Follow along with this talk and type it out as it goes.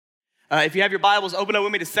If you have your Bibles, open up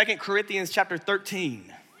with me to 2 Corinthians chapter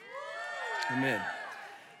 13. Amen.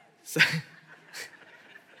 So,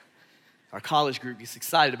 our college group gets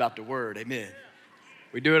excited about the word. Amen.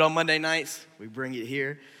 We do it on Monday nights. We bring it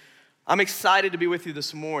here. I'm excited to be with you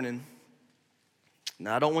this morning.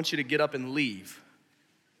 Now, I don't want you to get up and leave,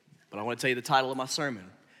 but I want to tell you the title of my sermon.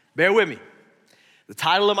 Bear with me. The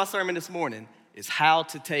title of my sermon this morning is How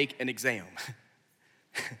to Take an Exam.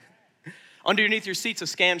 Underneath your seats, a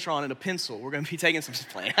Scantron and a pencil. We're going to be taking some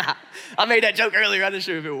plan. I made that joke earlier. I'm not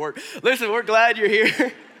sure if it would work. Listen, we're glad you're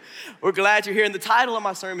here. We're glad you're here. And the title of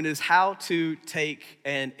my sermon is How to Take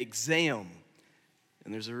an Exam.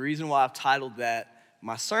 And there's a reason why I've titled that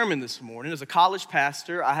my sermon this morning. As a college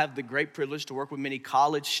pastor, I have the great privilege to work with many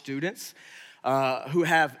college students who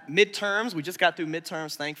have midterms. We just got through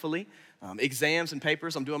midterms, thankfully. Exams and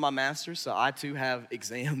papers. I'm doing my master's, so I too have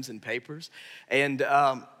exams and papers. And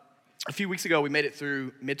a few weeks ago, we made it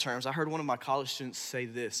through midterms. I heard one of my college students say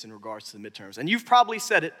this in regards to the midterms. And you've probably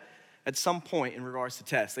said it at some point in regards to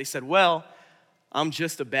tests. They said, well, I'm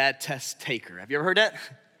just a bad test taker. Have you ever heard that?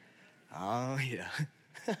 Oh, yeah.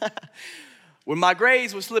 When my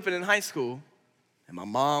grades were slipping in high school, and my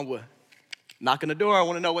mom would knock on the door, I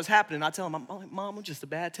want to know what's happening. I tell her, Mom, I'm just a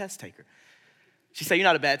bad test taker. She said, you're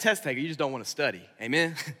not a bad test taker, you just don't want to study.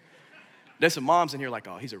 Amen? There's some moms in here like,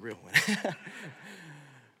 oh, he's a real one.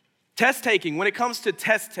 Test taking, when it comes to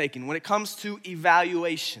test taking, when it comes to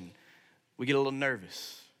evaluation, we get a little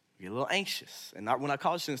nervous, we get a little anxious. And when our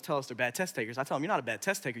college students tell us they're bad test takers, I tell them, you're not a bad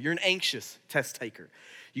test taker, you're an anxious test taker.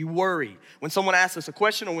 You worry. When someone asks us a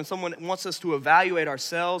question or when someone wants us to evaluate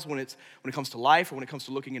ourselves, when it comes to life or when it comes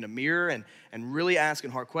to looking in a mirror and really asking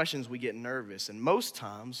hard questions, we get nervous. And most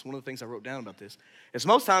times, one of the things I wrote down about this, is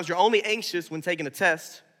most times you're only anxious when taking a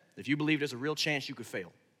test if you believe there's a real chance you could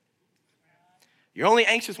fail. You're only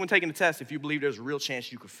anxious when taking a test if you believe there's a real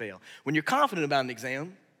chance you could fail. When you're confident about an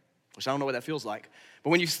exam, which I don't know what that feels like, but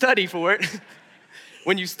when you study for it,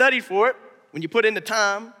 when you put in the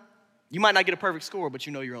time, you might not get a perfect score, but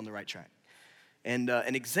you know you're on the right track. And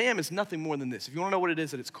an exam is nothing more than this. If you want to know what it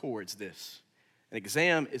is at its core, it's this. An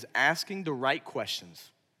exam is asking the right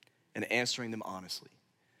questions and answering them honestly.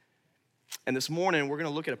 And this morning, we're going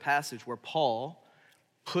to look at a passage where Paul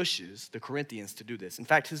pushes the Corinthians to do this. In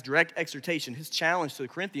fact, his direct exhortation, his challenge to the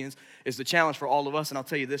Corinthians is the challenge for all of us, and I'll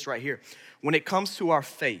tell you this right here. When it comes to our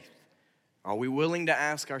faith, are we willing to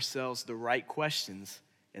ask ourselves the right questions,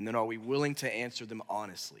 and then are we willing to answer them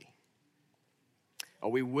honestly? Are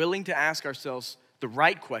we willing to ask ourselves the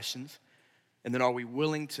right questions, and then are we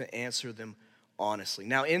willing to answer them honestly?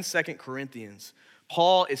 Now, in 2 Corinthians,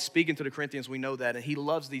 Paul is speaking to the Corinthians, we know that, and he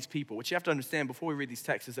loves these people. What you have to understand before we read these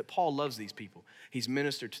texts is that Paul loves these people. He's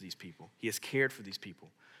ministered to these people. He has cared for these people.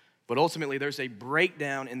 But ultimately, there's a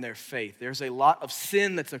breakdown in their faith. There's a lot of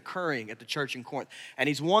sin that's occurring at the church in Corinth, and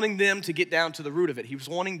he's wanting them to get down to the root of it. He was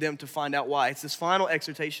wanting them to find out why. It's this final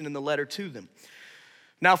exhortation in the letter to them.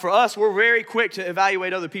 Now, for us, we're very quick to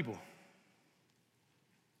evaluate other people.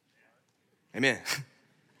 Amen.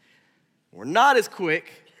 We're not as quick,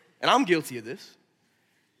 and I'm guilty of this,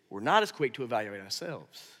 we're not as quick to evaluate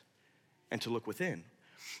ourselves and to look within.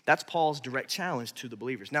 That's Paul's direct challenge to the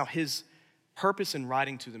believers. Now, his purpose in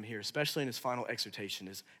writing to them here, especially in his final exhortation,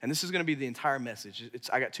 is, and this is going to be the entire message.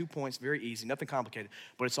 I got 2 points, very easy, nothing complicated,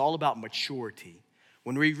 but it's all about maturity.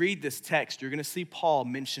 When we read this text, you're going to see Paul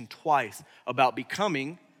mention twice about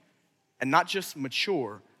becoming, and not just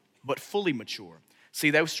mature, but fully mature. See,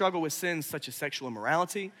 they struggle with sins such as sexual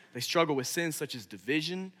immorality. They struggle with sins such as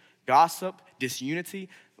division, gossip, disunity.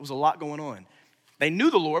 There was a lot going on. They knew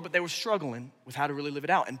the Lord, but they were struggling with how to really live it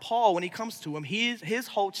out. And Paul, when he comes to him, his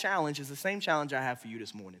whole challenge is the same challenge I have for you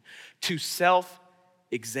this morning, to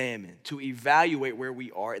self-examine, to evaluate where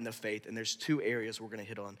we are in the faith. And there's 2 areas we're going to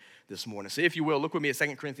hit on this morning. So if you will, look with me at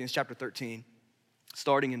 2 Corinthians chapter 13,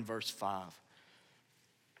 starting in verse 5.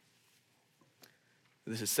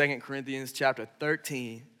 This is 2 Corinthians chapter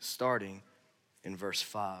 13, starting in verse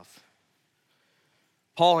 5.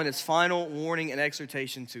 Paul, in his final warning and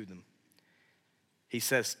exhortation to them, he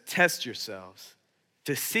says, test yourselves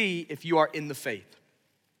to see if you are in the faith.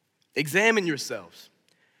 Examine yourselves.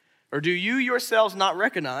 Or do you yourselves not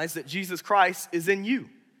recognize that Jesus Christ is in you,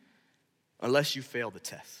 unless you fail the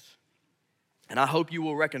test? And I hope you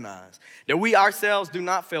will recognize that we ourselves do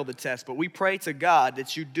not fail the test, but we pray to God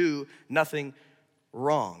that you do nothing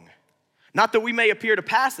wrong. Not that we may appear to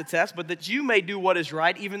pass the test, but that you may do what is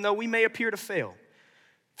right, even though we may appear to fail.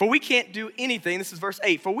 For we can't do anything, this is verse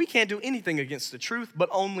 8, for we can't do anything against the truth, but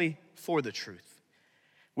only for the truth.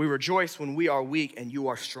 We rejoice when we are weak and you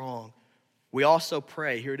are strong. We also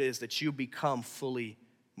pray, here it is, that you become fully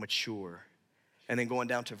mature. And then going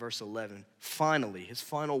down to verse 11, finally, his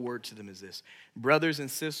final word to them is this: brothers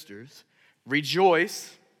and sisters,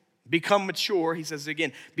 rejoice, become mature. He says it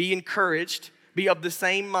again, be encouraged, be of the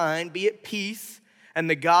same mind, be at peace, and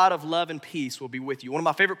the God of love and peace will be with you. One of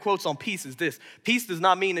my favorite quotes on peace is this: peace does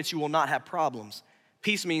not mean that you will not have problems.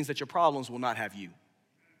 Peace means that your problems will not have you.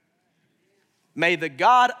 May the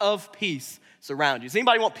God of peace surround you. Does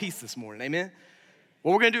anybody want peace this morning? Amen?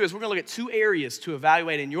 What we're going to do is we're going to look at two areas to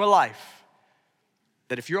evaluate in your life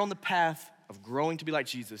that if you're on the path of growing to be like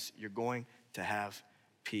Jesus, you're going to have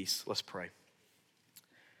peace. Let's pray.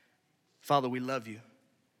 Father, we love you.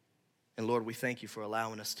 And Lord, we thank you for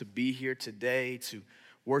allowing us to be here today, to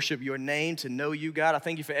worship your name, to know you, God. I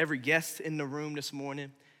thank you for every guest in the room this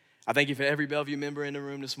morning. I thank you for every Bellevue member in the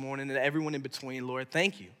room this morning and everyone in between, Lord.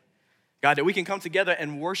 Thank you, God, that we can come together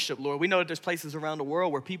and worship, Lord. We know that there's places around the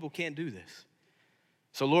world where people can't do this.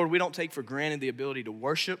 So, Lord, we don't take for granted the ability to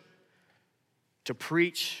worship, to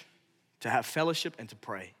preach, to have fellowship, and to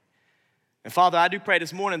pray. And Father, I do pray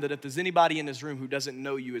this morning that if there's anybody in this room who doesn't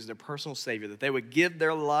know you as their personal Savior, that they would give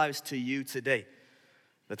their lives to you today,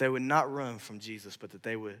 that they would not run from Jesus, but that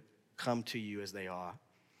they would come to you as they are.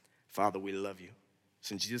 Father, we love you.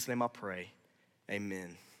 So in Jesus' name I pray,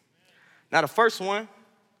 amen. Now the first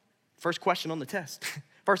question on the test,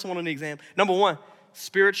 first one on the exam. Number one,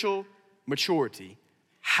 spiritual maturity,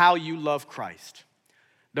 how you love Christ.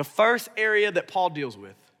 The first area that Paul deals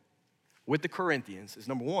with the Corinthians is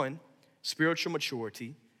number one, spiritual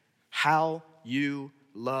maturity, how you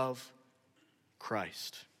love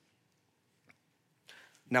Christ.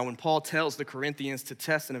 Now, when Paul tells the Corinthians to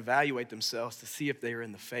test and evaluate themselves to see if they are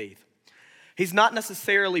in the faith, he's not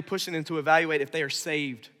necessarily pushing them to evaluate if they are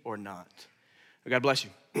saved or not. God bless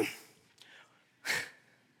you.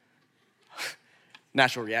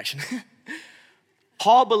 Natural reaction.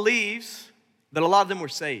 Paul believes that a lot of them were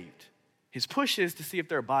saved. His push is to see if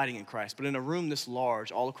they're abiding in Christ. But in a room this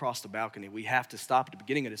large, all across the balcony, we have to stop at the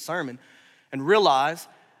beginning of the sermon and realize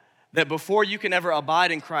that before you can ever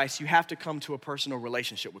abide in Christ, you have to come to a personal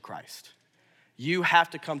relationship with Christ. You have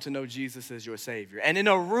to come to know Jesus as your Savior. And in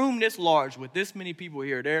a room this large with this many people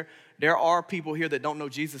here, there are people here that don't know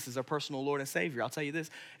Jesus as their personal Lord and Savior. I'll tell you this,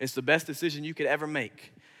 it's the best decision you could ever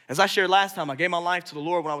make. As I shared last time, I gave my life to the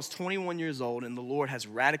Lord when I was 21 years old, and the Lord has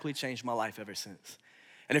radically changed my life ever since.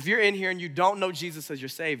 And if you're in here and you don't know Jesus as your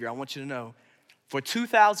Savior, I want you to know, for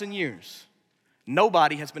 2,000 years,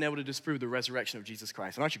 nobody has been able to disprove the resurrection of Jesus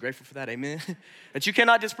Christ. And aren't you grateful for that? Amen? That you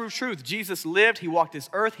cannot disprove truth. Jesus lived, he walked this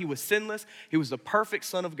earth, he was sinless, he was the perfect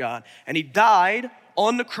Son of God, and he died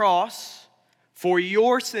on the cross for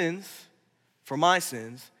your sins, for my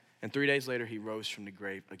sins, and 3 days later he rose from the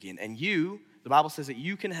grave again. And you, the Bible says that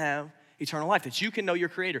you can have eternal life, that you can know your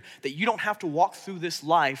Creator, that you don't have to walk through this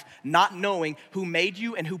life not knowing who made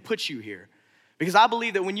you and who put you here. Because I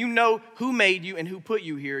believe that when you know who made you and who put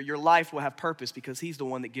you here, your life will have purpose because he's the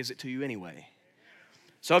one that gives it to you anyway.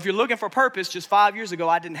 So if you're looking for purpose, just 5 years ago,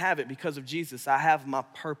 I didn't have it because of Jesus. I have my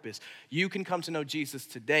purpose. You can come to know Jesus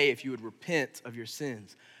today if you would repent of your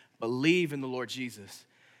sins, believe in the Lord Jesus,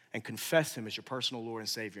 and confess him as your personal Lord and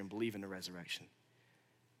Savior and believe in the resurrection.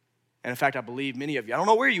 And in fact, I believe many of you, I don't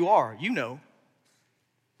know where you are, you know,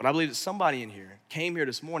 but I believe that somebody in here came here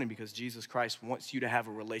this morning because Jesus Christ wants you to have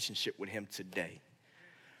a relationship with him today.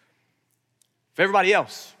 For everybody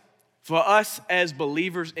else, for us as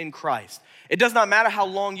believers in Christ, it does not matter how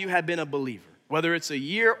long you have been a believer, whether it's a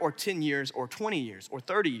year or 10 years or 20 years or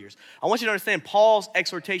 30 years. I want you to understand Paul's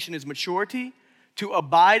exhortation is maturity, to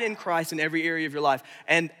abide in Christ in every area of your life.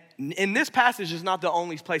 And in this passage is not the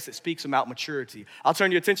only place that speaks about maturity. I'll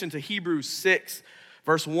turn your attention to Hebrews 6,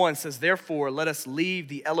 verse 1 says, therefore, let us leave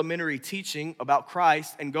the elementary teaching about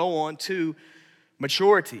Christ and go on to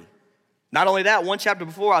maturity. Not only that, one chapter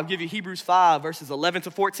before, I'll give you Hebrews 5, verses 11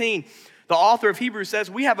 to 14. The author of Hebrews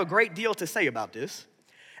says, we have a great deal to say about this,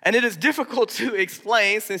 and it is difficult to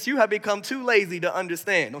explain since you have become too lazy to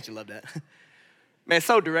understand. Don't you love that? Man,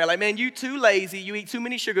 so direct. Like, man, you too lazy. You eat too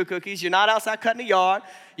many sugar cookies. You're not outside cutting the yard.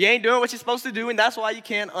 You ain't doing what you're supposed to do, and that's why you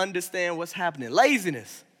can't understand what's happening.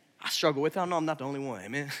 Laziness. I struggle with it. I know I'm not the only one,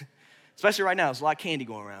 man. Especially right now. There's a lot of candy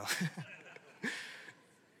going around.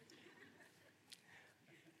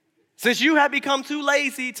 Since you have become too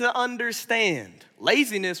lazy to understand,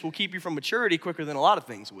 laziness will keep you from maturity quicker than a lot of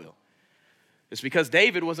things will. It's because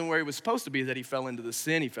David wasn't where he was supposed to be that he fell into the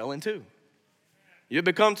sin he fell into. You've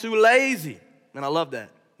become too lazy. And I love that.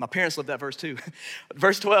 My parents love that verse too.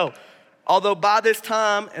 Verse 12, although by this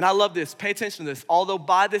time, and I love this, pay attention to this, although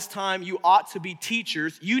by this time you ought to be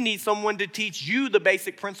teachers, you need someone to teach you the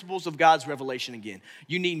basic principles of God's revelation again.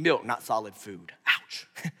 You need milk, not solid food. Ouch.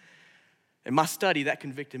 In my study, that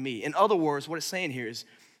convicted me. In other words, what it's saying here is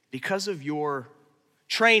because of your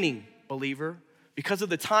training, believer, because of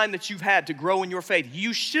the time that you've had to grow in your faith,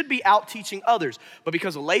 you should be out teaching others. But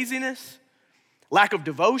because of laziness, lack of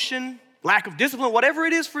devotion, lack of discipline, whatever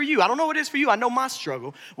it is for you, I don't know what it is for you, I know my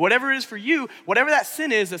struggle. Whatever it is for you, whatever that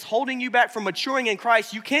sin is that's holding you back from maturing in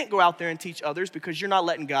Christ, you can't go out there and teach others because you're not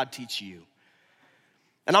letting God teach you.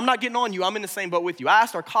 And I'm not getting on you, I'm in the same boat with you. I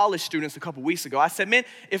asked our college students a couple weeks ago, I said, man,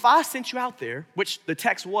 if I sent you out there, which the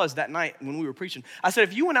text was that night when we were preaching, I said,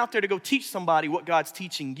 if you went out there to go teach somebody what God's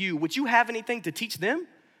teaching you, would you have anything to teach them?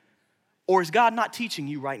 Or is God not teaching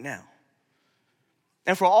you right now?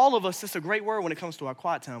 And for all of us, it's a great word when it comes to our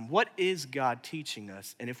quiet time. What is God teaching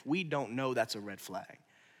us? And if we don't know, that's a red flag.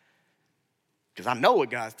 Because I know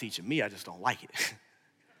what God's teaching me, I just don't like it.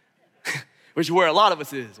 Which is where a lot of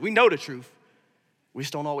us is. We know the truth. We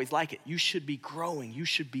just don't always like it. You should be growing. You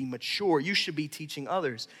should be mature. You should be teaching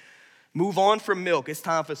others. Move on from milk. It's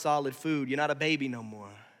time for solid food. You're not a baby no more.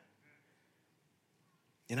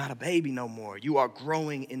 You're not a baby no more. You are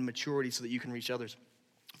growing in maturity so that you can reach others.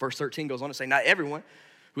 Verse 13 goes on to say, not everyone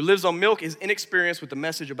who lives on milk is inexperienced with the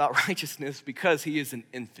message about righteousness because he is an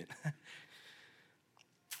infant.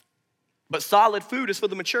 But solid food is for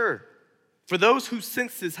the mature, for those whose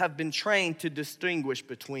senses have been trained to distinguish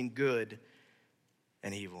between good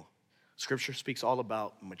and evil. Scripture speaks all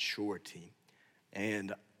about maturity.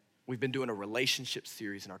 And we've been doing a relationship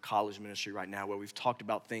series in our college ministry right now where we've talked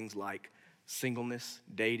about things like singleness,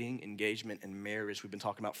 dating, engagement, and marriage. We've been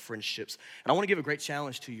talking about friendships. And I want to give a great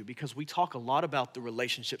challenge to you because we talk a lot about the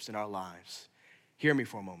relationships in our lives. Hear me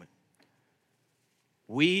for a moment.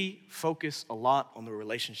 We focus a lot on the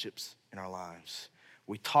relationships in our lives.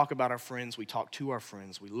 We talk about our friends, we talk to our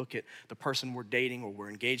friends, we look at the person we're dating or we're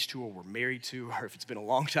engaged to or we're married to, or if it's been a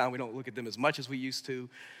long time, we don't look at them as much as we used to.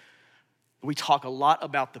 We talk a lot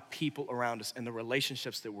about the people around us and the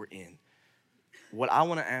relationships that we're in. What I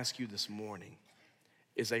want to ask you this morning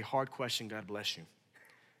is a hard question. God bless you.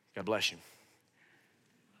 God bless you.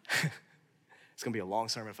 It's going to be a long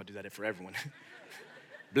sermon if I do that for everyone.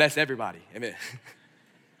 Bless everybody. Amen.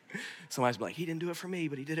 Somebody's like, he didn't do it for me,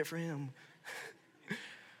 but he did it for him.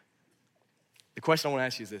 The question I want to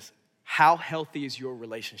ask you is this: how healthy is your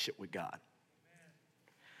relationship with God?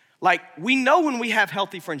 Like, we know when we have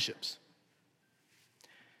healthy friendships.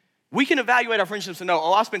 We can evaluate our friendships and know,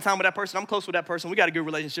 oh, I spend time with that person, I'm close with that person, we got a good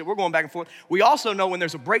relationship, we're going back and forth. We also know when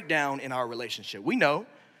there's a breakdown in our relationship. We know,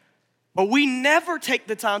 but we never take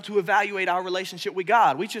the time to evaluate our relationship with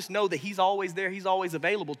God. We just know that he's always there, he's always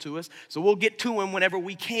available to us, so we'll get to him whenever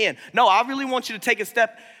we can. No, I really want you to take a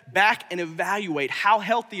step back and evaluate how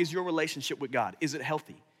healthy is your relationship with God. Is it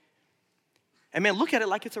healthy? And man, look at it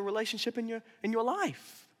like it's a relationship in your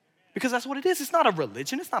life. Because that's what it is. It's not a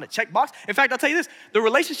religion. It's not a checkbox. In fact, I'll tell you this. The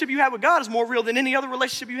relationship you have with God is more real than any other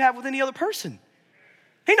relationship you have with any other person.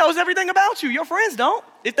 He knows everything about you. Your friends don't.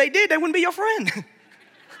 If they did, they wouldn't be your friend.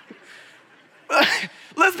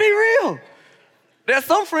 Let's be real. There's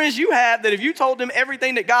some friends you have that if you told them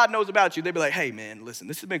everything that God knows about you, they'd be like, hey, man, listen,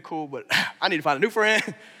 this has been cool, but I need to find a new friend.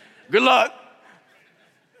 Good luck.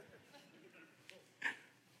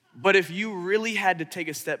 But if you really had to take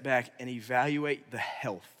a step back and evaluate the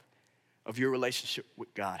health of your relationship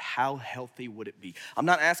with God, how healthy would it be? I'm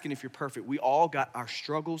not asking if you're perfect. We all got our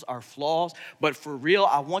struggles, our flaws, but for real,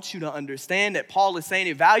 I want you to understand that Paul is saying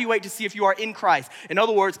evaluate to see if you are in Christ. In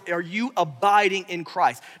other words, are you abiding in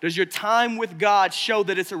Christ? Does your time with God show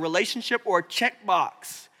that it's a relationship or a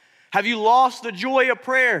checkbox? Have you lost the joy of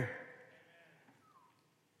prayer?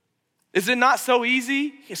 Is it not so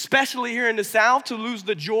easy, especially here in the South, to lose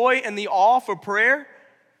the joy and the awe for prayer?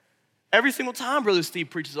 Every single time Brother Steve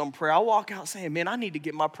preaches on prayer, I walk out saying, man, I need to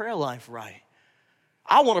get my prayer life right.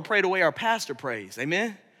 I want to pray the way our pastor prays,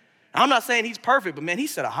 amen? I'm not saying he's perfect, but man, he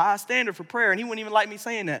set a high standard for prayer, and he wouldn't even like me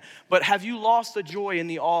saying that. But have you lost the joy and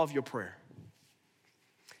the awe of your prayer?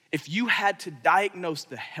 If you had to diagnose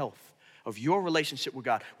the health of your relationship with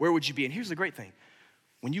God, where would you be? And here's the great thing.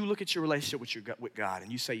 When you look at your relationship with God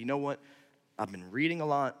and you say, you know what? I've been reading a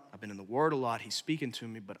lot. I've been in the Word a lot. He's speaking to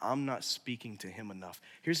me, but I'm not speaking to him enough.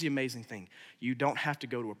 Here's the amazing thing. You don't have to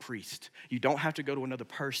go to a priest. You don't have to go to another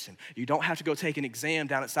person. You don't have to go take an exam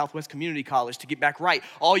down at Southwest Community College to get back right.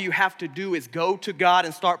 All you have to do is go to God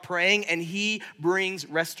and start praying, and he brings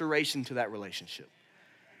restoration to that relationship.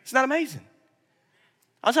 Isn't that amazing?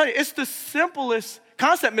 I'll tell you, it's the simplest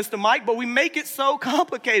concept, Mr. Mike, but we make it so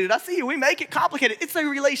complicated. I see you. We make it complicated. It's a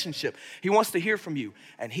relationship. He wants to hear from you,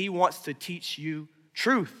 and he wants to teach you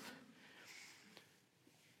truth.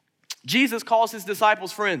 Jesus calls his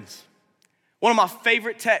disciples friends. One of my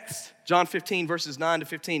favorite texts, John 15, verses 9 to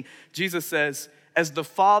 15, Jesus says, as the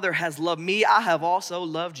Father has loved me, I have also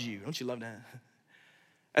loved you. Don't you love that?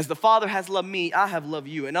 As the Father has loved me, I have loved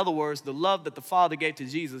you. In other words, the love that the Father gave to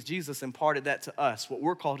Jesus, Jesus imparted that to us. What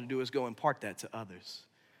we're called to do is go impart that to others.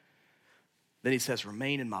 Then he says,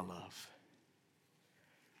 remain in my love.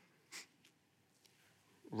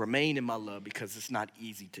 Remain in my love because it's not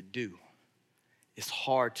easy to do. It's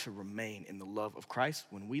hard to remain in the love of Christ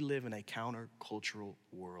when we live in a countercultural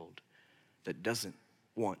world that doesn't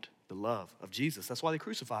want the love of Jesus. That's why they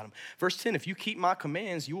crucified him. Verse 10, if you keep my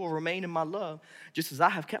commands, you will remain in my love, just as I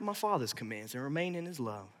have kept my Father's commands and remain in his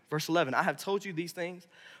love. Verse 11, I have told you these things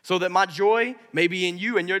so that my joy may be in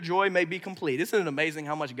you and your joy may be complete. Isn't it amazing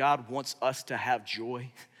how much God wants us to have joy?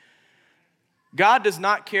 God does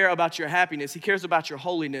not care about your happiness. He cares about your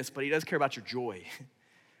holiness, but he does care about your joy.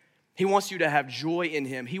 He wants you to have joy in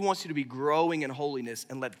him. He wants you to be growing in holiness,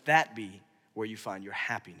 and let that be where you find your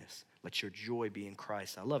happiness. Let your joy be in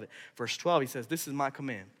Christ. I love it. Verse 12, he says, this is my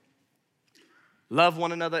command. Love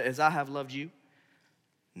one another as I have loved you.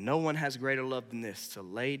 No one has greater love than this, to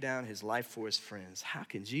lay down his life for his friends. How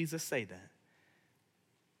can Jesus say that?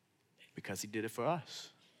 Because he did it for us.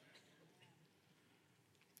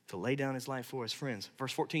 To lay down his life for his friends.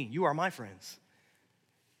 Verse 14, you are my friends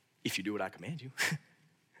if you do what I command you.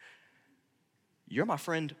 You're my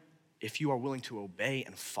friend if you are willing to obey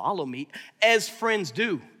and follow me as friends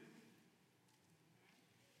do.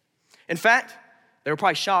 In fact, they were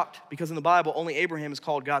probably shocked because in the Bible, only Abraham is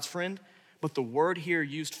called God's friend. But the word here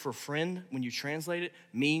used for friend, when you translate it,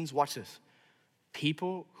 means, watch this,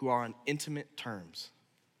 people who are on intimate terms.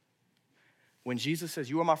 When Jesus says,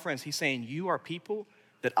 you are my friends, he's saying you are people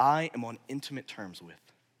that I am on intimate terms with.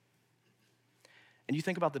 And you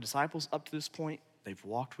think about the disciples up to this point, they've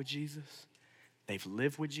walked with Jesus. They've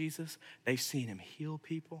lived with Jesus. They've seen him heal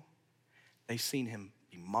people. They've seen him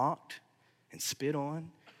be mocked and spit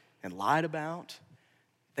on and lied about.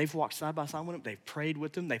 They've walked side by side with him. They've prayed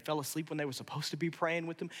with him. They fell asleep when they were supposed to be praying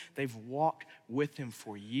with him. They've walked with him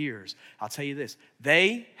for years. I'll tell you this,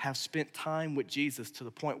 they have spent time with Jesus to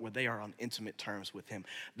the point where they are on intimate terms with him.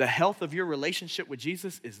 The health of your relationship with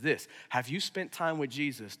Jesus is this. Have you spent time with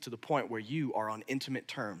Jesus to the point where you are on intimate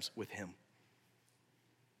terms with him?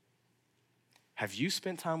 Have you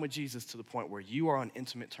spent time with Jesus to the point where you are on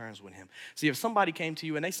intimate terms with him? See, if somebody came to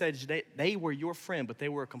you and they said they were your friend, but they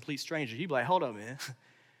were a complete stranger, you'd be like, hold up, man.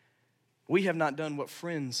 We have not done what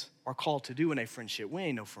friends are called to do in a friendship. We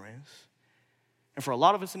ain't no friends. And for a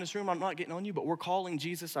lot of us in this room, I'm not getting on you, but we're calling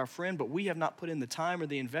Jesus our friend, but we have not put in the time or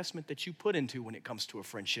the investment that you put into when it comes to a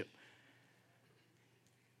friendship.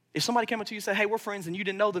 If somebody came up to you and said, hey, we're friends, and you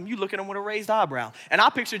didn't know them, you look at them with a raised eyebrow. And I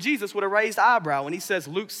picture Jesus with a raised eyebrow when he says,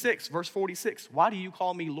 Luke 6, verse 46, why do you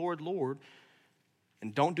call me Lord, Lord,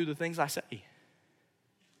 and don't do the things I say?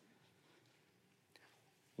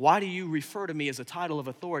 Why do you refer to me as a title of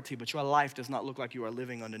authority, but your life does not look like you are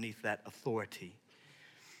living underneath that authority?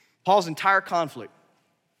 Paul's entire conflict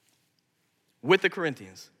with the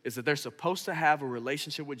Corinthians is that they're supposed to have a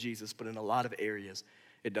relationship with Jesus, but in a lot of areas,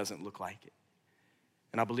 it doesn't look like it.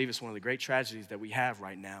 And I believe it's one of the great tragedies that we have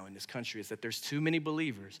right now in this country is that there's too many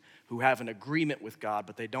believers who have an agreement with God,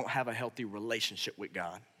 but they don't have a healthy relationship with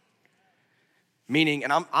God. Meaning,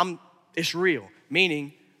 and it's real,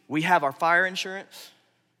 meaning we have our fire insurance,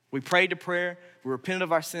 we prayed to prayer, we repented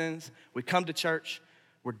of our sins, we come to church,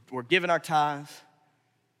 we're giving our tithes.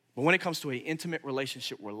 But when it comes to an intimate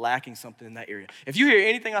relationship, we're lacking something in that area. If you hear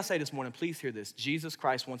anything I say this morning, please hear this. Jesus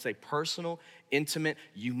Christ wants a personal, intimate,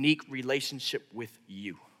 unique relationship with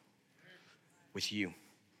you. With you.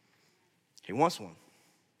 He wants one.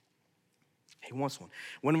 He wants one.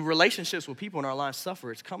 When relationships with people in our lives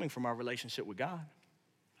suffer, it's coming from our relationship with God.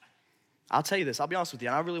 I'll tell you this, I'll be honest with you,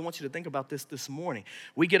 and I really want you to think about this morning.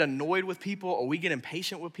 We get annoyed with people or we get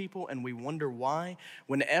impatient with people and we wonder why.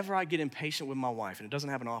 Whenever I get impatient with my wife, and it doesn't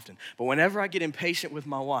happen often, but whenever I get impatient with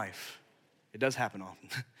my wife, it does happen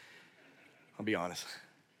often. I'll be honest.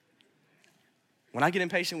 When I get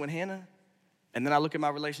impatient with Hannah and then I look at my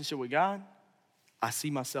relationship with God, I see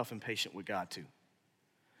myself impatient with God too.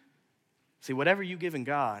 See, whatever you give in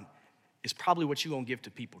God is probably what you're going to give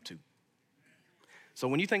to people too. So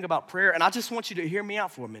when you think about prayer, and I just want you to hear me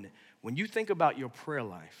out for a minute. When you think about your prayer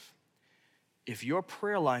life, if your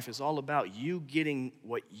prayer life is all about you getting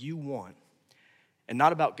what you want and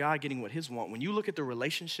not about God getting what his want, when you look at the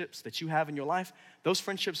relationships that you have in your life, those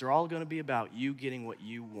friendships are all going to be about you getting what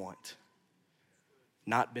you want,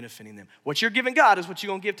 not benefiting them. What you're giving God is what you're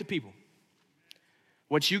going to give to people.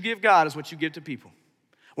 What you give God is what you give to people.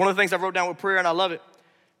 One of the things I wrote down with prayer, and I love it,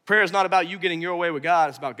 prayer is not about you getting your way with God,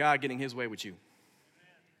 it's about God getting his way with you.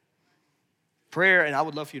 Prayer, and I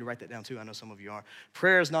would love for you to write that down too. I know some of you are.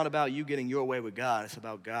 Prayer is not about you getting your way with God. It's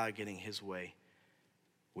about God getting his way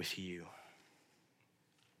with you.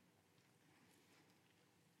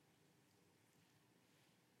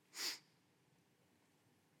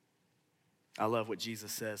 I love what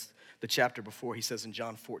Jesus says. The chapter before, he says in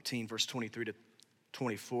John 14, verse 23 to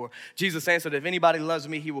 24, Jesus answered, if anybody loves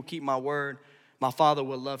me, he will keep my word. My Father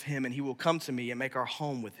will love him, and he will come to me and make our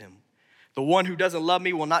home with him. The one who doesn't love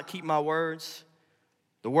me will not keep my words.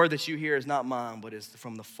 The word that you hear is not mine, but is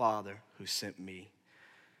from the Father who sent me.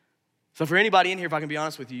 So for anybody in here, if I can be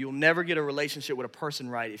honest with you, you'll never get a relationship with a person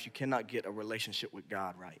right if you cannot get a relationship with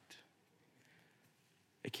God right.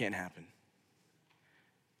 It can't happen.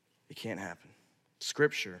 It can't happen.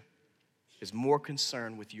 Scripture is more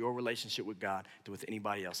concerned with your relationship with God than with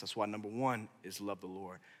anybody else. That's why number one is love the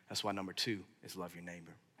Lord. That's why number two is love your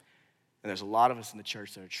neighbor. And there's a lot of us in the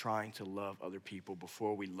church that are trying to love other people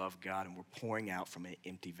before we love God, and we're pouring out from an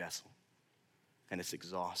empty vessel. And it's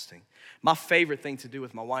exhausting. My favorite thing to do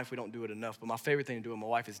with my wife, we don't do it enough, but my favorite thing to do with my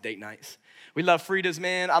wife is date nights. We love Frida's,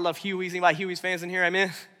 man. I love Huey's. Anybody Huey's fans in here?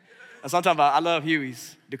 Amen? That's what I'm talking about. I love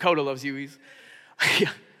Huey's. Dakota loves Huey's.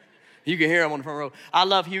 You can hear him on the front row. I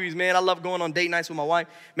love Huey's, man. I love going on date nights with my wife.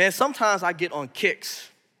 Man, sometimes I get on kicks,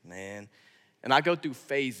 man, and I go through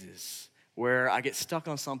phases where I get stuck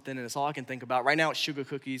on something and it's all I can think about. Right now it's sugar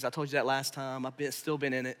cookies. I told you that last time. I've still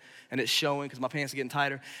been in it, and it's showing because my pants are getting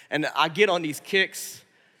tighter. And I get on these kicks.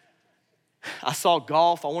 I saw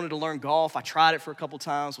golf. I wanted to learn golf. I tried it for a couple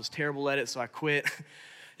times, was terrible at it, so I quit.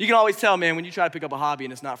 You can always tell, man, when you try to pick up a hobby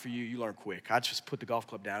and it's not for you, you learn quick. I just put the golf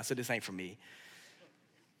club down. I said, this ain't for me.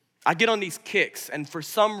 I get on these kicks, and for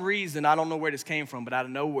some reason, I don't know where this came from, but out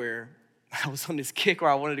of nowhere, I was on this kick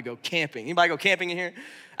where I wanted to go camping. Anybody go camping in here?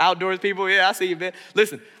 Outdoors people? Yeah, I see you, man.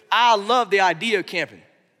 Listen, I love the idea of camping.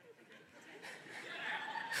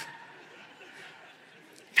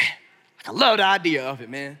 Man, I love the idea of it,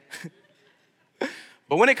 man.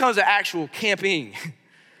 But when it comes to actual camping,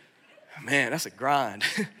 man, that's a grind.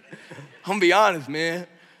 I'm gonna be honest, man.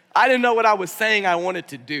 I didn't know what I was saying I wanted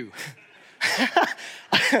to do.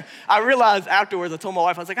 I realized afterwards, I told my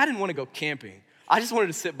wife, I was like, I didn't want to go camping. I just wanted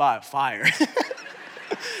to sit by a fire.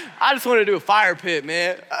 I just wanted to do a fire pit,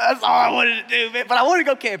 man. That's all I wanted to do, man. But I wanted to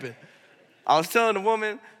go camping. I was telling the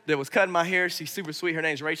woman that was cutting my hair, she's super sweet, her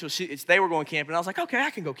name's Rachel. They were going camping. I was like, okay, I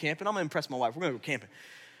can go camping. I'm gonna impress my wife. We're gonna go camping.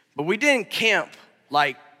 But we didn't camp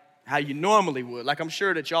like how you normally would. Like I'm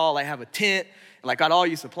sure that y'all like have a tent and like got all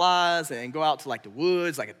your supplies and go out to like the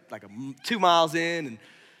woods, like 2 miles in and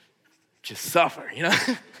just suffer, you know?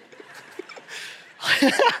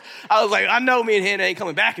 I was like, I know me and Hannah ain't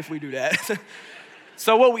coming back if we do that.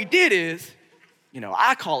 So what we did is,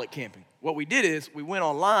 I call it camping. What we did is we went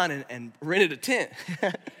online and rented a tent.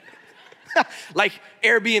 Like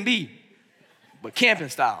Airbnb, but camping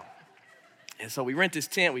style. And so we rent this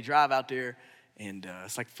tent, we drive out there, and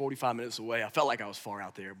it's like 45 minutes away. I felt like I was far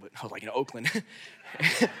out there, but I was like in Oakland.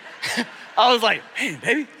 I was like, man,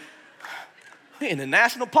 baby, we're in the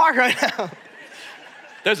national park right now.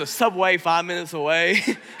 There's a Subway 5 minutes away.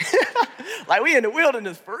 Like we in the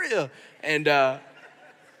wilderness for real. And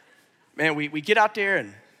man, we get out there,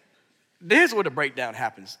 and here's where the breakdown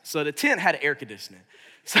happens. So the tent had air conditioning.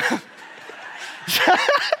 So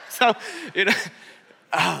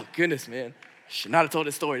oh goodness, man. Should not have told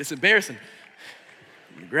this story. It's embarrassing.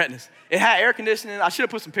 I'm regretting this. It had air conditioning. I should have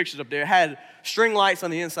put some pictures up there. It had string lights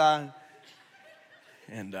on the inside.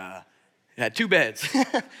 And it had 2 beds.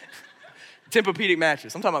 Tempur-Pedic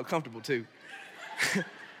mattress. I'm talking about comfortable too.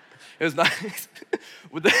 It was nice.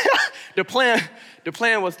 The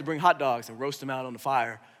plan was to bring hot dogs and roast them out on the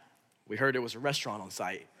fire. We heard there was a restaurant on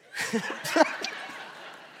site.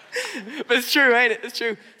 But it's true, ain't it? It's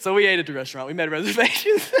true. So we ate at the restaurant. We made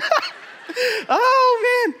reservations.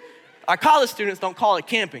 Oh, man. Our college students don't call it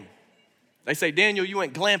camping. They say, Daniel, you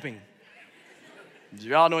went glamping. Do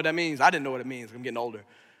y'all know what that means? I didn't know what it means. I'm getting older.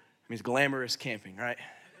 It means glamorous camping, right?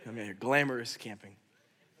 I'm here, glamorous camping.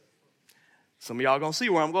 Some of y'all gonna see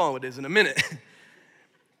where I'm going with this in a minute.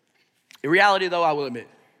 In reality, though, I will admit,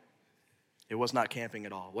 it was not camping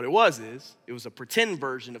at all. What it was a pretend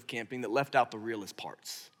version of camping that left out the realest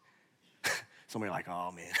parts. Somebody like,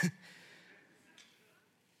 oh, man.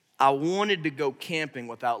 I wanted to go camping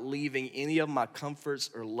without leaving any of my comforts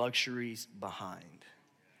or luxuries behind.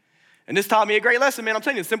 And this taught me a great lesson, man. I'm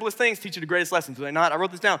telling you, the simplest things teach you the greatest lessons, do they not? I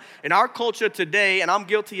wrote this down. In our culture today, and I'm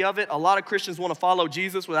guilty of it, a lot of Christians want to follow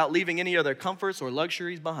Jesus without leaving any of their comforts or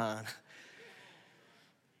luxuries behind.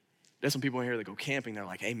 There's some people in here that go camping, they're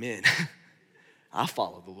like, amen. I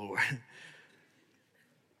follow the Lord.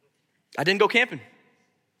 I didn't go camping.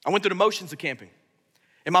 I went through the motions of camping.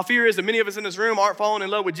 And my fear is that many of us in this room aren't falling in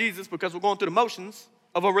love with Jesus because we're going through the motions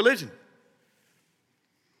of a religion.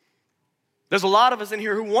 There's a lot of us in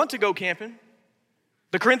here who want to go camping.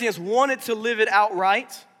 The Corinthians wanted to live it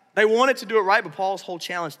outright. They wanted to do it right, but Paul's whole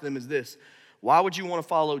challenge to them is this: why would you want to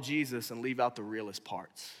follow Jesus and leave out the realest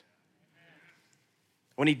parts?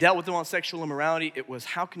 When he dealt with them on sexual immorality, it was,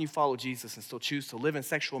 how can you follow Jesus and still choose to live in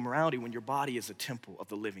sexual immorality when your body is a temple of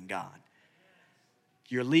the living God?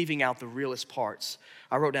 You're leaving out the realest parts.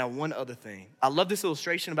 I wrote down one other thing. I love this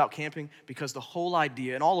illustration about camping because the whole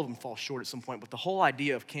idea, and all of them fall short at some point, but the whole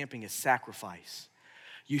idea of camping is sacrifice.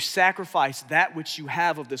 You sacrifice that which you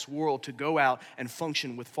have of this world to go out and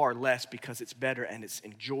function with far less because it's better and it's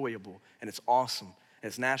enjoyable and it's awesome and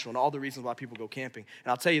it's natural and all the reasons why people go camping.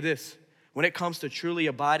 And I'll tell you this, when it comes to truly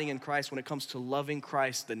abiding in Christ, when it comes to loving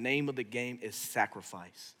Christ, the name of the game is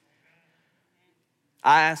sacrifice.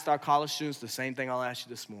 I asked our college students the same thing I'll ask you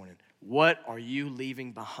this morning. What are you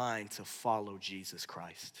leaving behind to follow Jesus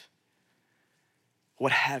Christ?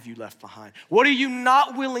 What have you left behind? What are you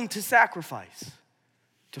not willing to sacrifice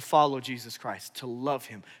to follow Jesus Christ, to love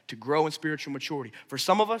him, to grow in spiritual maturity? For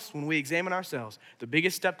some of us, when we examine ourselves, the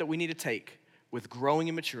biggest step that we need to take with growing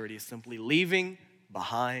in maturity is simply leaving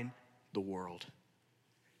behind the world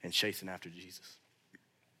and chasing after Jesus.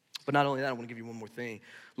 But not only that, I want to give you one more thing.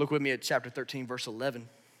 Look with me at chapter 13, verse 11.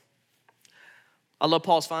 I love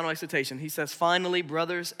Paul's final exhortation. He says, finally,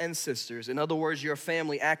 brothers and sisters, in other words, your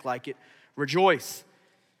family, act like it, rejoice.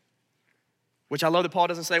 Which I love that Paul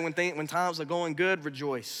doesn't say when times are going good,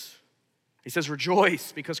 rejoice. He says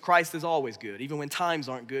rejoice because Christ is always good. Even when times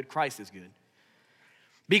aren't good, Christ is good.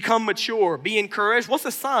 Become mature, be encouraged. What's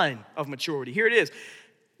the sign of maturity? Here it is.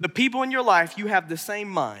 The people in your life, you have the same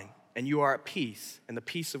mind, and you are at peace, and the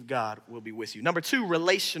peace of God will be with you. Number two,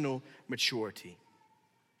 relational maturity.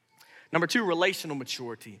 Number two, relational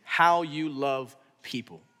maturity, how you love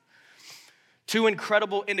people. Two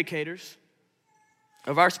incredible indicators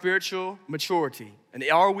of our spiritual maturity, and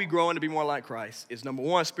are we growing to be more like Christ, is number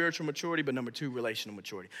one, spiritual maturity, but number two, relational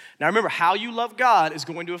maturity. Now remember, how you love God is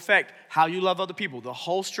going to affect how you love other people. The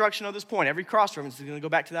whole structure of this point, every cross-reference is going to go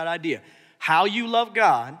back to that idea. How you love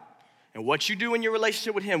God and what you do in your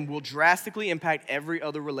relationship with him will drastically impact every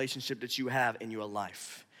other relationship that you have in your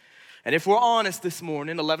life. And if we're honest this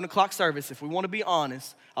morning, 11 o'clock service, if we want to be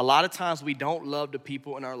honest, a lot of times we don't love the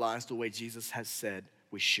people in our lives the way Jesus has said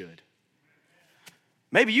we should.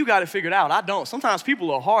 Maybe you got it figured out. I don't. Sometimes people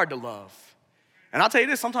are hard to love. And I'll tell you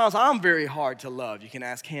this, sometimes I'm very hard to love. You can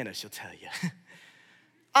ask Hannah, she'll tell you.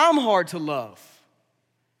 I'm hard to love.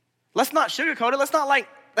 Let's not sugarcoat it.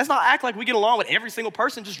 Let's not act like we get along with every single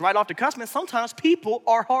person just right off the cusp. Man, sometimes people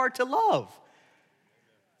are hard to love.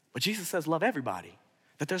 But Jesus says love everybody,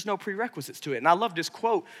 that there's no prerequisites to it. And I love this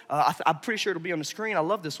quote. I'm pretty sure it'll be on the screen. I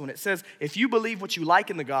love this one. It says, if you believe what you like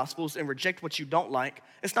in the Gospels and reject what you don't like,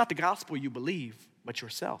 it's not the gospel you believe, but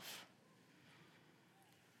yourself.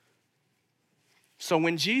 So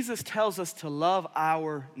when Jesus tells us to love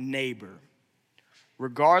our neighbor,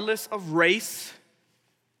 regardless of race,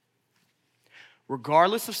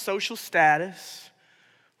 regardless of social status,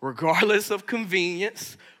 regardless of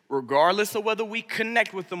convenience, regardless of whether we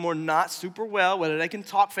connect with them or not super well, whether they can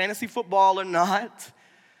talk fantasy football or not,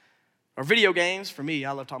 or video games. For me,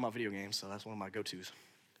 I love talking about video games, so that's one of my go-tos.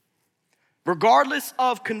 Regardless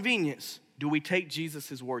of convenience, do we take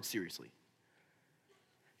Jesus' word seriously?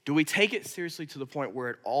 Do we take it seriously to the point where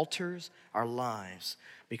it alters our lives?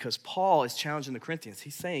 Because Paul is challenging the Corinthians.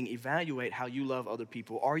 He's saying, evaluate how you love other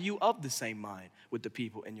people. Are you of the same mind with the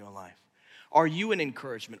people in your life? Are you an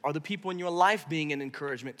encouragement? Are the people in your life being an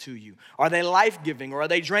encouragement to you? Are they life-giving or are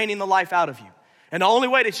they draining the life out of you? And the only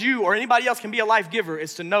way that you or anybody else can be a life giver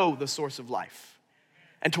is to know the source of life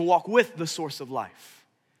and to walk with the source of life.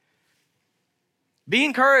 Be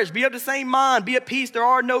encouraged, be of the same mind, be at peace. There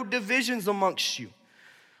are no divisions amongst you.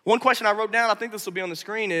 One question I wrote down, I think this will be on the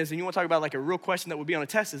screen is, and you want to talk about like a real question that would be on a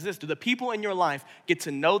test, is this: do the people in your life get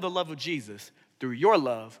to know the love of Jesus through your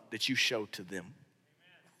love that you show to them?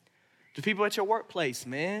 The people at your workplace,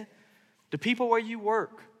 man. The people where you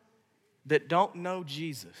work that don't know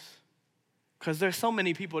Jesus. Because there's so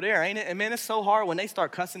many people there, ain't it? And man, it's so hard when they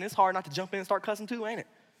start cussing. It's hard not to jump in and start cussing too, ain't it?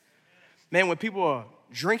 Man, when people are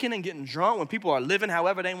drinking and getting drunk, when people are living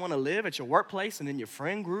however they want to live at your workplace and in your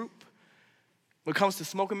friend group, when it comes to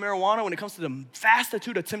smoking marijuana, when it comes to the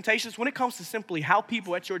vastitude of temptations, when it comes to simply how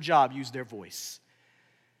people at your job use their voice.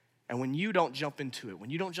 And when you don't jump into it, when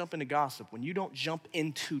you don't jump into gossip, when you don't jump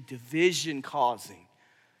into division causing,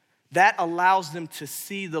 that allows them to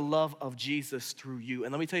see the love of Jesus through you.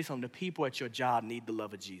 And let me tell you something, the people at your job need the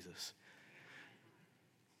love of Jesus.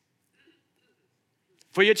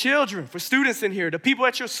 For your children, for students in here, the people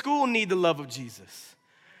at your school need the love of Jesus.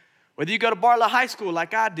 Whether you go to Bartlett High School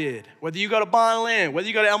like I did, whether you go to Bond Land, whether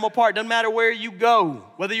you go to Elmo Park, doesn't matter where you go,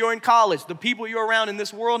 whether you're in college, the people you're around in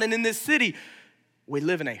this world and in this city, we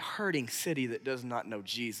live in a hurting city that does not know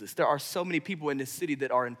Jesus. There are so many people in this city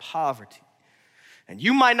that are in poverty. And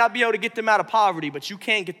you might not be able to get them out of poverty, but you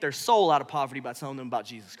can get their soul out of poverty by telling them about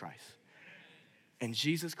Jesus Christ. And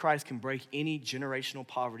Jesus Christ can break any generational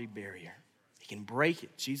poverty barrier. He can break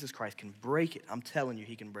it. Jesus Christ can break it. I'm telling you,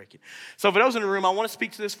 he can break it. So for those in the room, I want to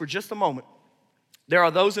speak to this for just a moment. There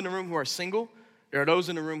are those in the room who are single. There are those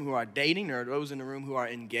in the room who are dating. There are those in the room who are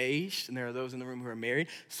engaged. And there are those in the room who are married.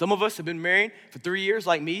 Some of us have been married for 3 years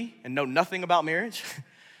like me and know nothing about marriage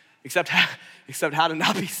except how to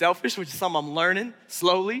not be selfish, which is something I'm learning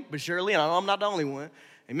slowly but surely. And I know I'm not the only one.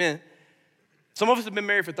 Amen. Some of us have been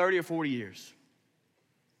married for 30 or 40 years.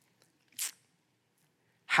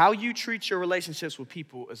 How you treat your relationships with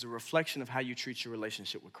people is a reflection of how you treat your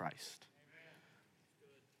relationship with Christ.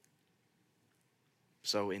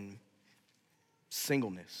 So in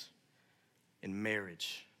singleness, in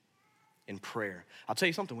marriage, in prayer, I'll tell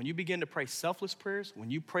you something. When you begin to pray selfless prayers, when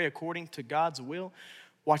you pray according to God's will,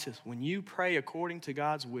 watch this. When you pray according to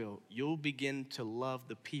God's will, you'll begin to love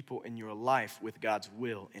the people in your life with God's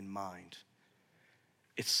will in mind.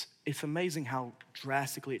 It's amazing how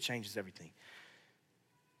drastically it changes everything.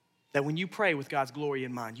 That when you pray with God's glory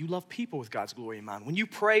in mind, you love people with God's glory in mind. When you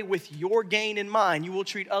pray with your gain in mind, you will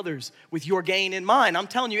treat others with your gain in mind. I'm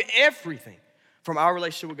telling you, everything from our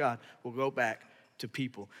relationship with God will go back to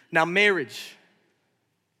people. Now, marriage,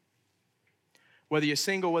 whether you're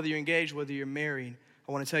single, whether you're engaged, whether you're married,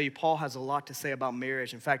 I want to tell you, Paul has a lot to say about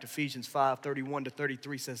marriage. In fact, Ephesians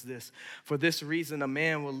 5:31-33 says this: "For this reason, a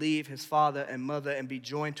man will leave his father and mother and be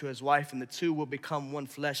joined to his wife, and the two will become one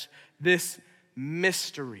flesh." This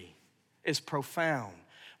mystery is profound.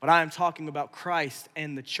 But I am talking about Christ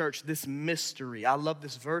and the church, this mystery. I love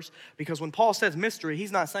this verse because when Paul says mystery,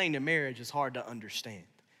 he's not saying that marriage is hard to understand.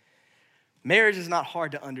 Marriage is not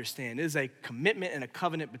hard to understand. It is a commitment and a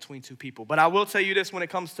covenant between two people. But I will tell you this when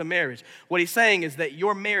it comes to marriage. What he's saying is that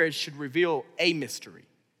your marriage should reveal a mystery.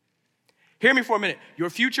 Hear me for a minute.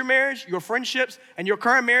 Your future marriage, your friendships, and your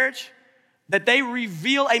current marriage, that they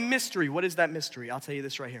reveal a mystery. What is that mystery? I'll tell you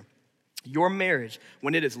this right here. Your marriage,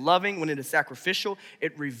 when it is loving, when it is sacrificial,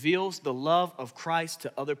 it reveals the love of Christ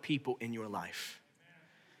to other people in your life.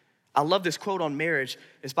 I love this quote on marriage.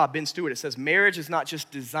 It's by Ben Stewart. It says, "Marriage is not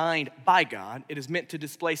just designed by God. It is meant to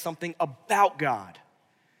display something about God."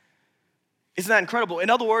 Isn't that incredible?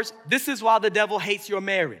 In other words, this is why the devil hates your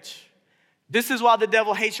marriage. This is why the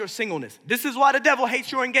devil hates your singleness. This is why the devil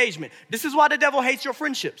hates your engagement. This is why the devil hates your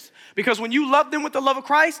friendships. Because when you love them with the love of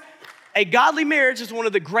Christ, a godly marriage is one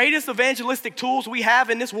of the greatest evangelistic tools we have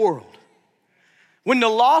in this world. When the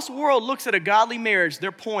lost world looks at a godly marriage,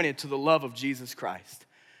 they're pointed to the love of Jesus Christ.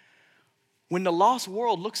 When the lost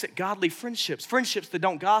world looks at godly friendships, friendships that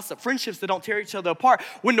don't gossip, friendships that don't tear each other apart,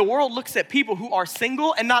 when the world looks at people who are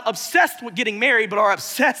single and not obsessed with getting married, but are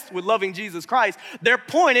obsessed with loving Jesus Christ, they're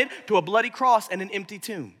pointed to a bloody cross and an empty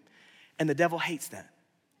tomb. And the devil hates that.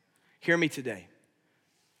 Hear me today.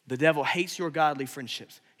 The devil hates your godly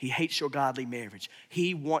friendships. He hates your godly marriage.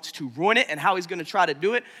 He wants to ruin it, and how he's going to try to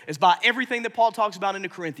do it is by everything that Paul talks about in the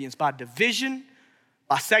Corinthians, by division,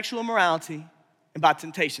 by sexual immorality, and by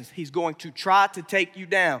temptations. He's going to try to take you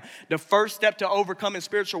down. The first step to overcoming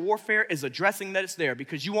spiritual warfare is addressing that it's there,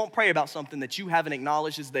 because you won't pray about something that you haven't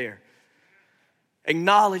acknowledged is there.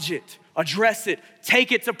 Acknowledge it, address it,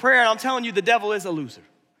 take it to prayer, and I'm telling you, the devil is a loser.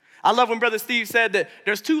 I love when Brother Steve said that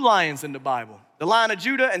there's two lions in the Bible. The Lion of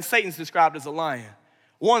Judah, and Satan's described as a lion.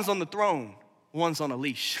 One's on the throne, one's on a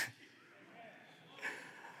leash.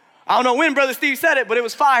 I don't know when Brother Steve said it, but it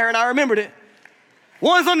was fire and I remembered it.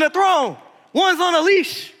 One's on the throne, one's on a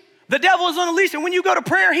leash. The devil is on a leash, and when you go to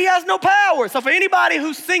prayer, he has no power. So for anybody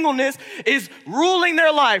whose singleness is ruling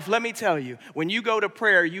their life, let me tell you, when you go to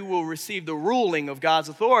prayer, you will receive the ruling of God's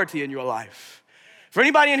authority in your life. For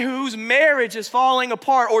anybody in whose marriage is falling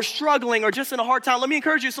apart or struggling or just in a hard time, let me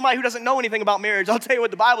encourage you, somebody who doesn't know anything about marriage. I'll tell you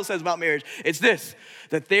what the Bible says about marriage. It's this,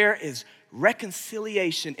 that there is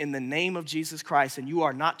reconciliation in the name of Jesus Christ, and you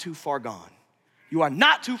are not too far gone. You are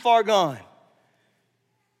not too far gone.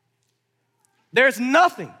 There's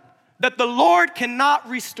nothing that the Lord cannot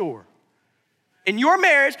restore in your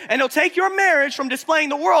marriage, and he'll take your marriage from displaying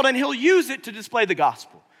the world and he'll use it to display the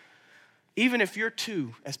gospel. Even if you're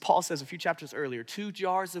two, as Paul says a few chapters earlier, two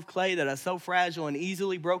jars of clay that are so fragile and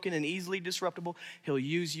easily broken and easily disruptible, he'll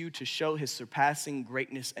use you to show his surpassing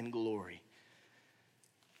greatness and glory.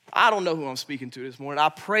 I don't know who I'm speaking to this morning. I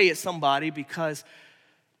pray it's somebody, because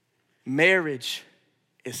marriage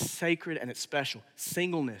is sacred and it's special.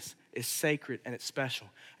 Singleness is sacred and it's special.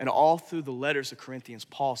 And all through the letters of Corinthians,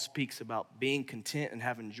 Paul speaks about being content and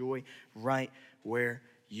having joy right where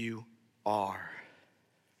you are.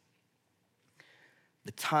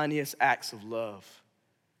 The tiniest acts of love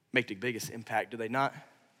make the biggest impact, do they not?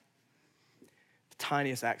 The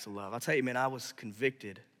tiniest acts of love. I'll tell you, man, I was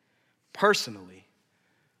convicted personally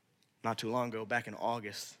not too long ago, back in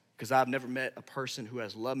August, because I've never met a person who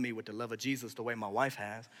has loved me with the love of Jesus the way my wife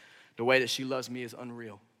has. The way that she loves me is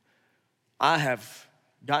unreal. I have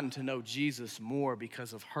gotten to know Jesus more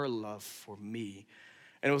because of her love for me.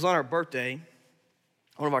 And it was on her birthday.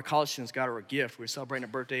 One of our college students got her a gift. We were celebrating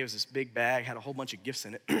her birthday. It was this big bag, had a whole bunch of gifts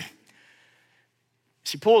in it.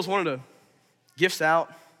 She pulls one of the gifts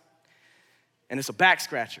out, and it's a back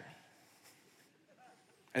scratcher.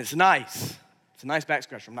 And it's nice. It's a nice back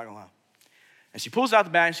scratcher, I'm not gonna lie. And she pulls it out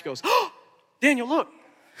the bag and she goes, "Oh, Daniel, look."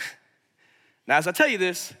 Now, as I tell you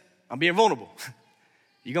this, I'm being vulnerable.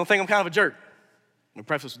 You're gonna think I'm kind of a jerk. I'm gonna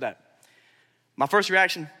preface with that. My first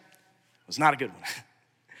reaction was not a good one.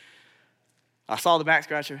 I saw the back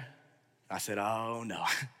scratcher. I said, "Oh no."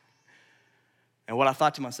 And what I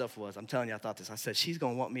thought to myself was, I'm telling you, I thought this. I said, she's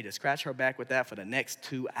gonna want me to scratch her back with that for the next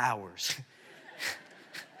 2 hours.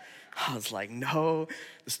 I was like, no.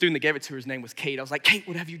 The student that gave it to her, his name was Kate. I was like, "Kate,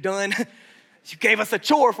 what have you done? You gave us a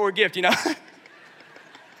chore for a gift, you know?"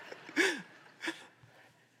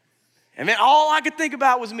 And then all I could think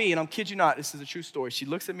about was me, and I'm kid you not, this is a true story. She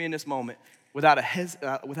looks at me in this moment, without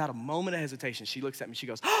a moment of hesitation, she looks at me, she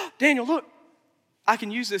goes, "Oh, Daniel, look, I can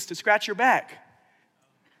use this to scratch your back."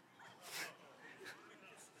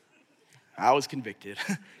 I was convicted.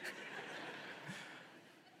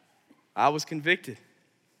 I was convicted.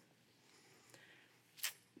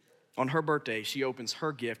 On her birthday, she opens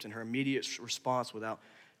her gift, and her immediate response without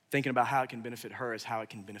thinking about how it can benefit her is how it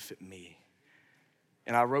can benefit me.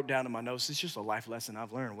 And I wrote down in my notes, it's just a life lesson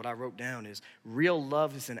I've learned. What I wrote down is real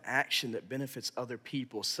love is an action that benefits other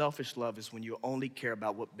people. Selfish love is when you only care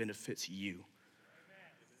about what benefits you.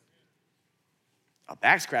 A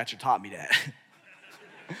back scratcher taught me that.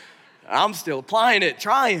 I'm still applying it,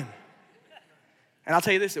 trying. And I'll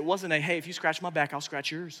tell you this, it wasn't a, "Hey, if you scratch my back, I'll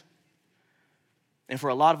scratch yours." And for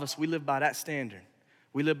a lot of us, we live by that standard.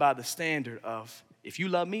 We live by the standard of, if you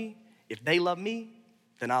love me, if they love me,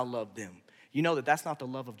 then I'll love them. You know that that's not the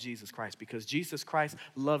love of Jesus Christ, because Jesus Christ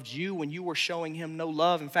loved you when you were showing him no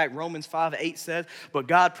love. In fact, Romans 5:8 says, "But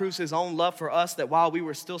God proves his own love for us, that while we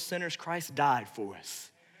were still sinners, Christ died for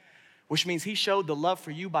us." Which means he showed the love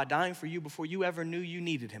for you by dying for you before you ever knew you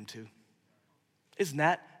needed him to. Isn't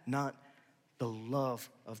that not the love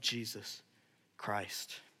of Jesus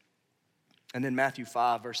Christ? And then Matthew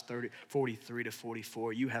 5, verse 43 to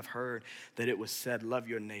 44, "You have heard that it was said, 'Love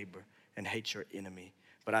your neighbor and hate your enemy.'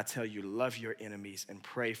 But I tell you, love your enemies and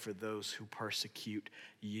pray for those who persecute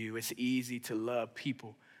you." It's easy to love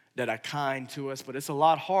people that are kind to us, but it's a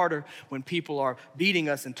lot harder when people are beating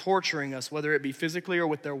us and torturing us, whether it be physically or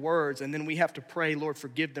with their words. And then we have to pray, "Lord,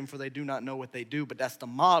 forgive them, for they do not know what they do." But that's the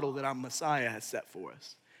model that our Messiah has set for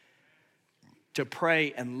us. To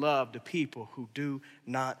pray and love the people who do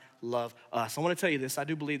not love us. I want to tell you this. I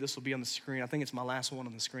do believe this will be on the screen. I think it's my last one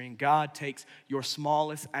on the screen. God takes your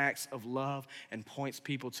smallest acts of love and points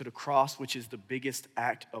people to the cross, which is the biggest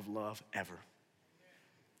act of love ever.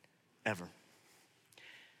 Ever.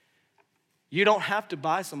 You don't have to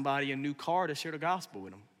buy somebody a new car to share the gospel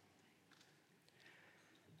with them.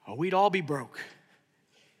 Or we'd all be broke.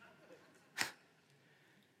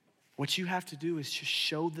 What you have to do is just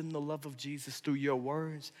show them the love of Jesus through your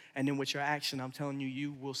words, and then with your action, I'm telling you,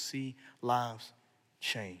 you will see lives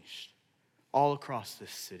changed all across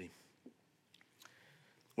this city.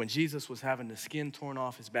 When Jesus was having the skin torn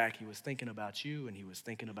off his back, he was thinking about you and he was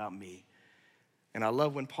thinking about me. And I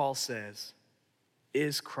love when Paul says,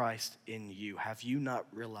 "Is Christ in you? Have you not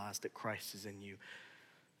realized that Christ is in you?"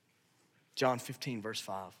 John 15, verse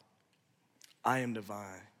 5. "I am the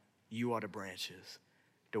vine, you are the branches.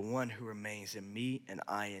 The one who remains in me and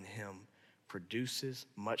I in him produces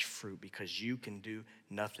much fruit, because you can do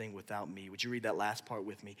nothing without me." Would you read that last part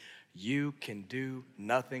with me? You can do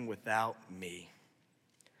nothing without me.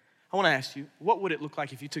 I want to ask you, what would it look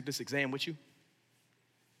like if you took this exam with you?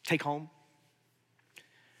 Take home.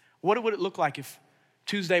 What would it look like if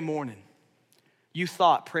Tuesday morning you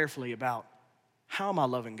thought prayerfully about, how am I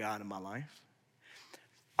loving God in my life?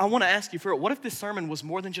 I want to ask you, what if this sermon was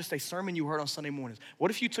more than just a sermon you heard on Sunday mornings? What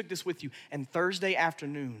if you took this with you and Thursday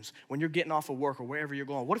afternoons when you're getting off of work or wherever you're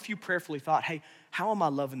going, what if you prayerfully thought, hey, how am I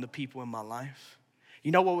loving the people in my life?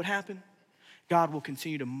 You know what would happen? God will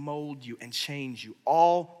continue to mold you and change you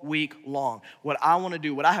all week long. What I want to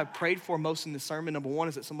do, what I have prayed for most in this sermon, number one,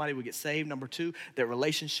 is that somebody would get saved. Number two, that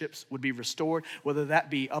relationships would be restored, whether that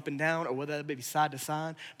be up and down or whether that be side to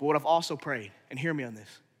side. But what I've also prayed, and hear me on this,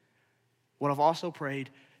 what I've also prayed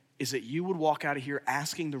is that you would walk out of here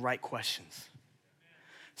asking the right questions.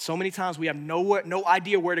 So many times we have no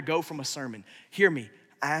idea where to go from a sermon. Hear me,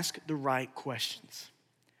 ask the right questions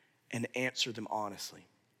and answer them honestly.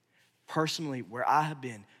 Personally, where I have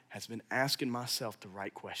been has been asking myself the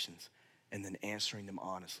right questions and then answering them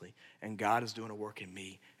honestly. And God is doing a work in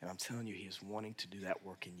me, and I'm telling you, he is wanting to do that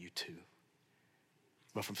work in you too.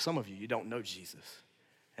 But from some of you, you don't know Jesus,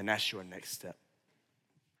 and that's your next step.